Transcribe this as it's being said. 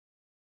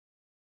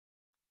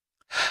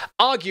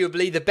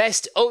Arguably the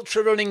best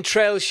ultra running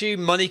trail shoe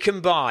money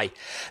can buy.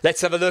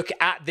 Let's have a look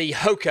at the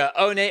Hoka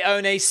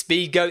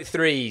Speedgoat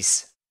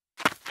 3s.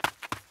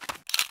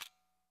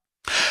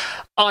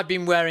 I've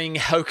been wearing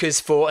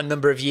Hokas for a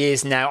number of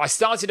years now. I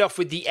started off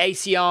with the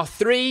ATR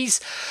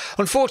 3s.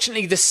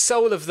 Unfortunately, the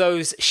sole of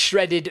those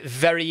shredded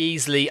very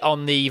easily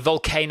on the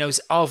volcanoes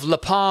of La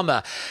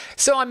Palma.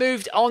 So I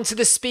moved on to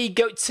the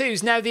Speedgoat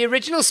 2s. Now, the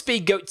original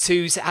Speedgoat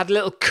 2s had a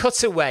little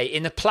cutaway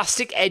in the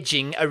plastic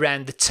edging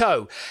around the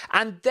toe,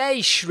 and they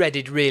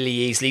shredded really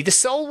easily. The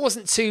sole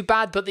wasn't too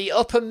bad, but the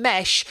upper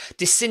mesh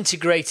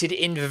disintegrated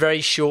in a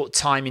very short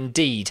time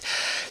indeed.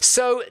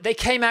 So they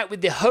came out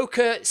with the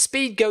Hoka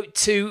Speedgoat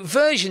 2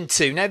 version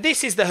 2. Now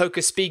this is the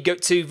Hoka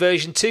Speedgoat 2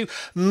 version 2.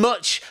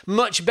 Much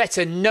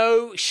better.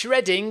 No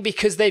shredding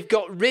because they've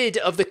got rid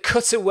of the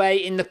cutaway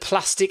in the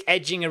plastic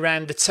edging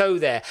around the toe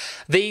there.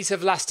 These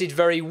have lasted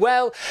very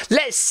well.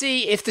 Let's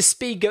see if the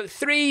Speedgoat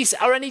 3s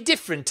are any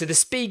different to the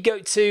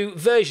Speedgoat 2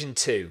 version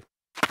 2.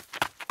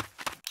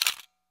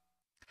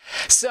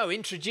 So,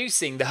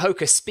 introducing the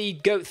Hoka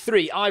Speedgoat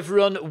 3. I've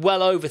run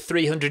well over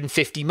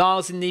 350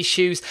 miles in these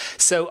shoes,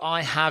 so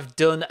I have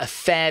done a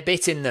fair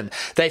bit in them.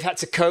 They've had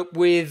to cope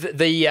with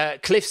the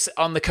cliffs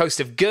on the coast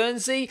of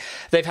Guernsey.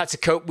 They've had to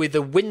cope with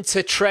the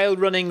winter trail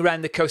running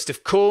around the coast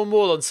of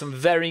Cornwall on some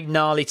very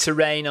gnarly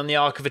terrain on the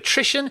Arc of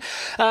Attrition.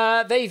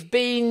 They've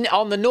been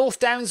on the North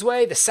Downs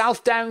Way, the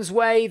South Downs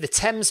Way, the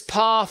Thames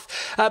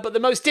Path, but the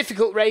most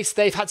difficult race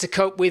they've had to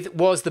cope with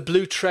was the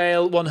Blue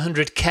Trail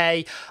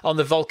 100k on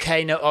the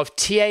volcano of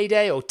Teide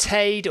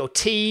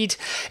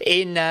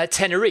in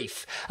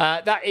Tenerife.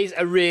 That is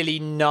a really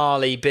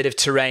gnarly bit of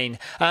terrain,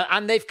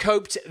 and they've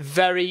coped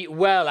very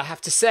well, I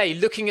have to say.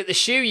 Looking at the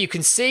shoe, you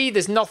can see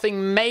there's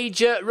nothing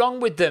major wrong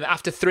with them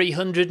after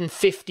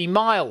 350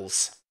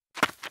 miles.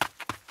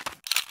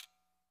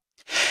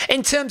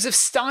 In terms of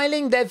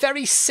styling, they're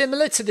very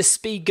similar to the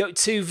Speedgoat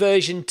 2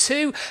 version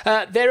 2.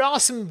 There are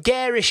some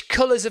garish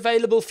colours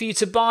available for you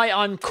to buy.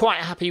 I'm quite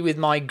happy with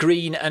my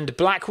green and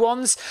black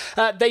ones.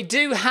 They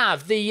do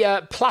have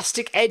the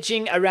plastic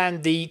edging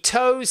around the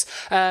toes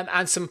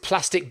and some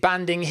plastic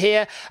banding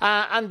here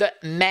and the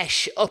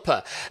mesh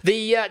upper.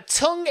 The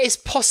tongue is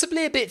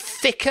possibly a bit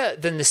thicker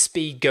than the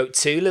Speedgoat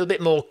 2, a little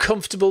bit more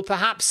comfortable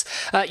perhaps.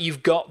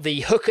 You've got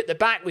the hook at the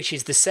back, which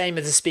is the same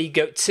as the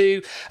Speedgoat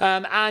 2,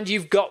 and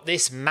you've got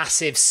this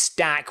massive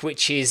stack,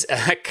 which is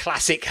a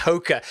classic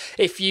Hoka.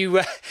 If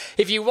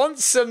you want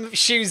some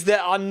shoes that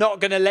are not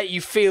going to let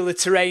you feel the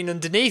terrain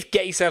underneath,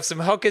 get yourself some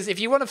Hokas. If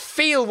you want to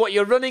feel what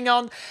you're running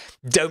on,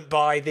 don't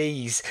buy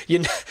these.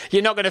 You're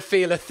not going to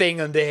feel a thing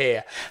under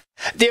here.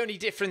 The only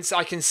difference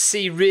I can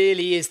see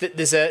really is that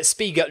there's a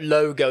Speedgoat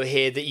logo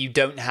here that you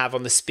don't have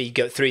on the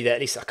Speedgoat 3 there.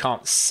 At least I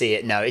can't see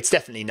it. No, it's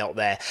definitely not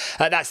there.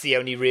 That's the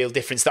only real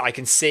difference that I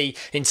can see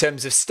in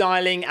terms of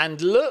styling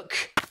and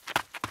look.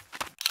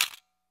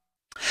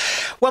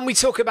 When we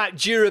talk about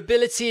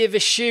durability of a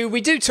shoe,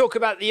 we do talk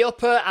about the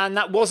upper, and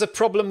that was a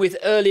problem with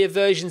earlier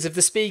versions of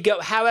the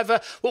Speedgoat.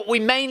 However, what we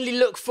mainly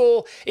look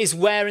for is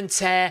wear and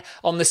tear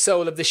on the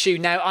sole of the shoe.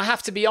 Now, I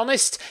have to be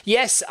honest,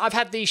 yes, I've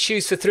had these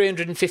shoes for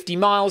 350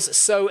 miles,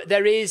 so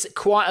there is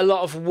quite a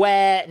lot of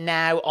wear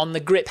now on the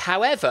grip.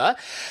 However,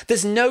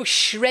 there's no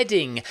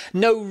shredding,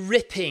 no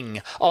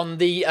ripping on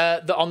the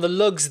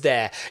lugs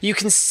there. You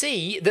can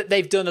see that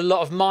they've done a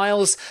lot of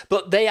miles,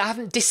 but they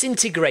haven't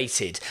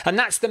disintegrated, and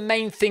that's the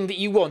main thing that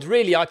you want.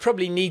 Really, I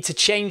probably need to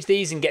change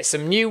these and get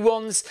some new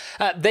ones.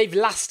 They've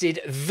lasted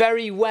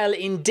very well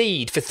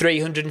indeed for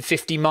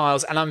 350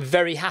 miles, and I'm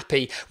very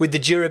happy with the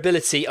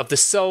durability of the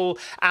sole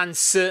and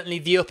certainly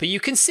the upper.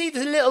 You can see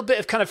there's a little bit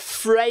of kind of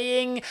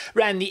fraying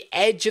around the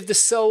edge of the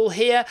sole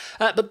here,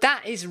 but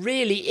that is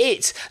really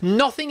it.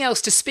 Nothing else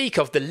to speak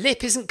of. The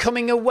lip isn't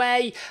coming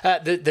away,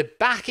 the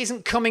back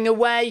isn't coming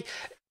away.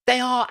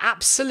 They are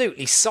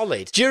absolutely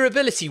solid.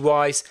 Durability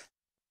wise,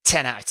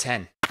 10 out of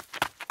 10.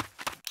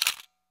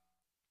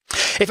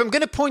 If I'm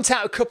going to point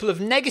out a couple of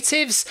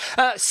negatives,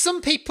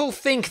 some people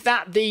think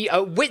that the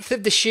width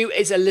of the shoe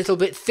is a little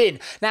bit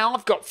thin. Now,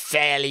 I've got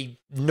fairly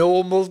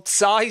normal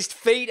sized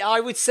feet,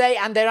 I would say,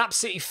 and they're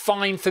absolutely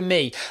fine for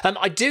me.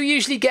 I do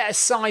usually get a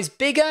size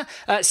bigger,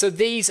 so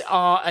these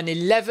are an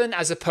 11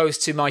 as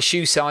opposed to my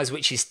shoe size,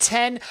 which is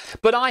 10,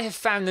 but I have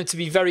found them to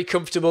be very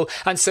comfortable,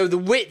 and so the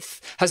width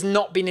has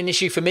not been an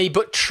issue for me.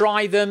 But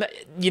try them.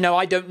 You know,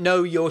 I don't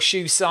know your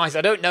shoe size,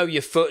 I don't know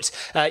your foot.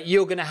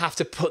 You're going to have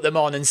to put them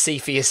on and see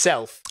for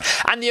yourself.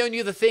 And the only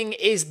other thing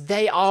is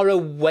they are a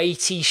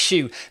weighty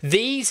shoe.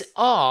 These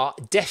are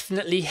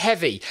definitely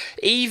heavy,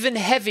 even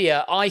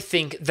heavier, I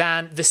think,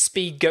 than the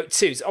Speedgoat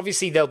 2s.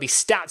 Obviously, there'll be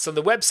stats on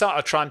the website.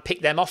 I'll try and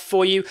pick them off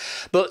for you.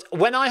 But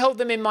when I hold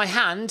them in my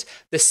hand,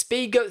 the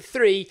Speedgoat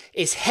 3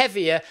 is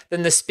heavier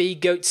than the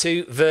Speedgoat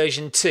 2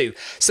 version 2.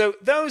 So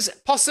those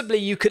possibly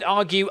you could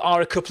argue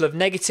are a couple of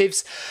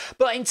negatives.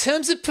 But in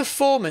terms of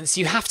performance,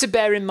 you have to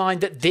bear in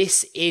mind that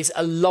this is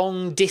a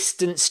long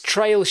distance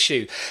trail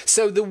shoe.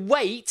 So the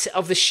weight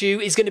of the shoe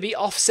is going to be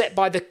offset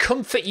by the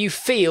comfort you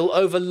feel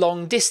over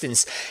long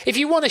distance. If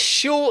you want a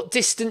short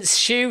distance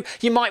shoe,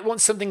 you might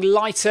want something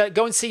lighter,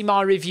 go and see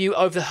my review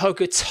of the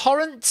Hoka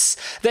Torrents.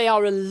 They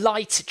are a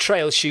light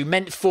trail shoe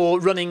meant for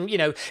running, you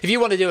know, if you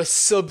want to do a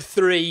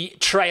sub-3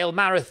 trail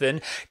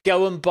marathon,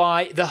 go and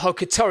buy the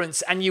Hoka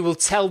Torrents and you will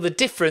tell the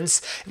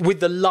difference with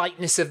the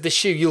lightness of the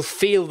shoe. You'll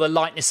feel the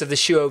lightness of the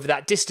shoe over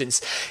that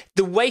distance.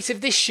 The weight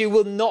of this shoe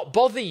will not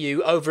bother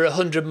you over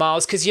 100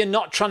 miles because you're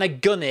not trying to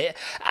gun it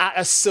at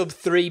a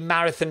sub-3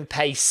 marathon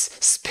pace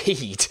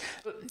speed.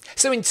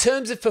 So in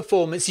terms of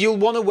performance, you'll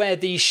want to wear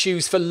these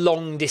shoes for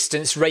long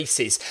distance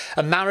races.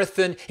 A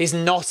marathon is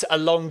not a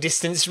long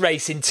distance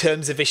race in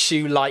terms of a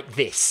shoe like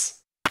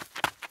this.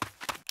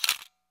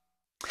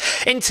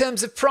 In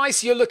terms of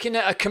price, you're looking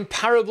at a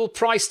comparable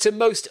price to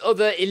most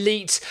other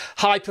elite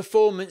high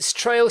performance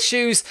trail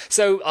shoes.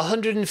 So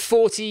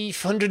 140,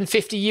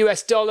 150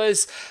 US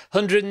dollars,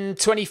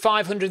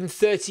 125,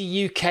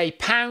 130 UK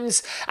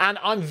pounds. And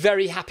I'm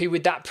very happy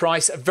with that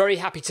price. Very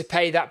happy to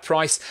pay that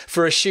price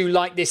for a shoe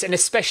like this. And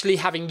especially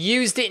having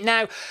used it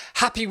now,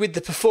 happy with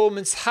the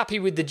performance, happy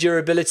with the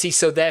durability.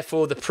 So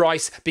therefore the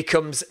price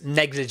becomes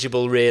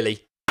negligible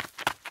really.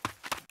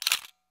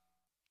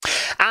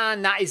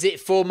 And that is it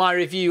for my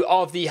review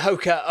of the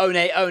Hoka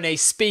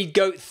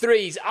Speedgoat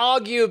 3s.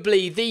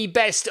 Arguably the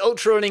best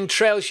ultra running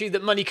trail shoe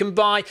that money can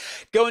buy.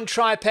 Go and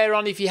try a pair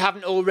on if you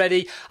haven't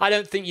already. I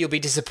don't think you'll be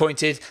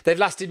disappointed. They've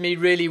lasted me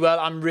really well.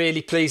 I'm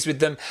really pleased with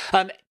them.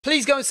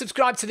 Please go and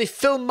subscribe to the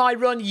Film My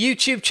Run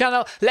YouTube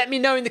channel. Let me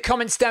know in the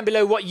comments down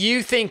below what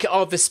you think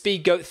of the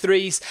Speedgoat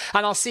 3s.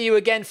 And I'll see you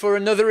again for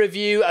another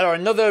review or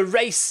another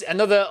race,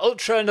 another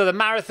ultra, another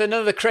marathon,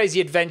 another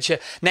crazy adventure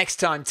next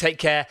time. Take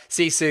care.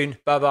 See you soon.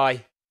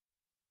 Bye-bye.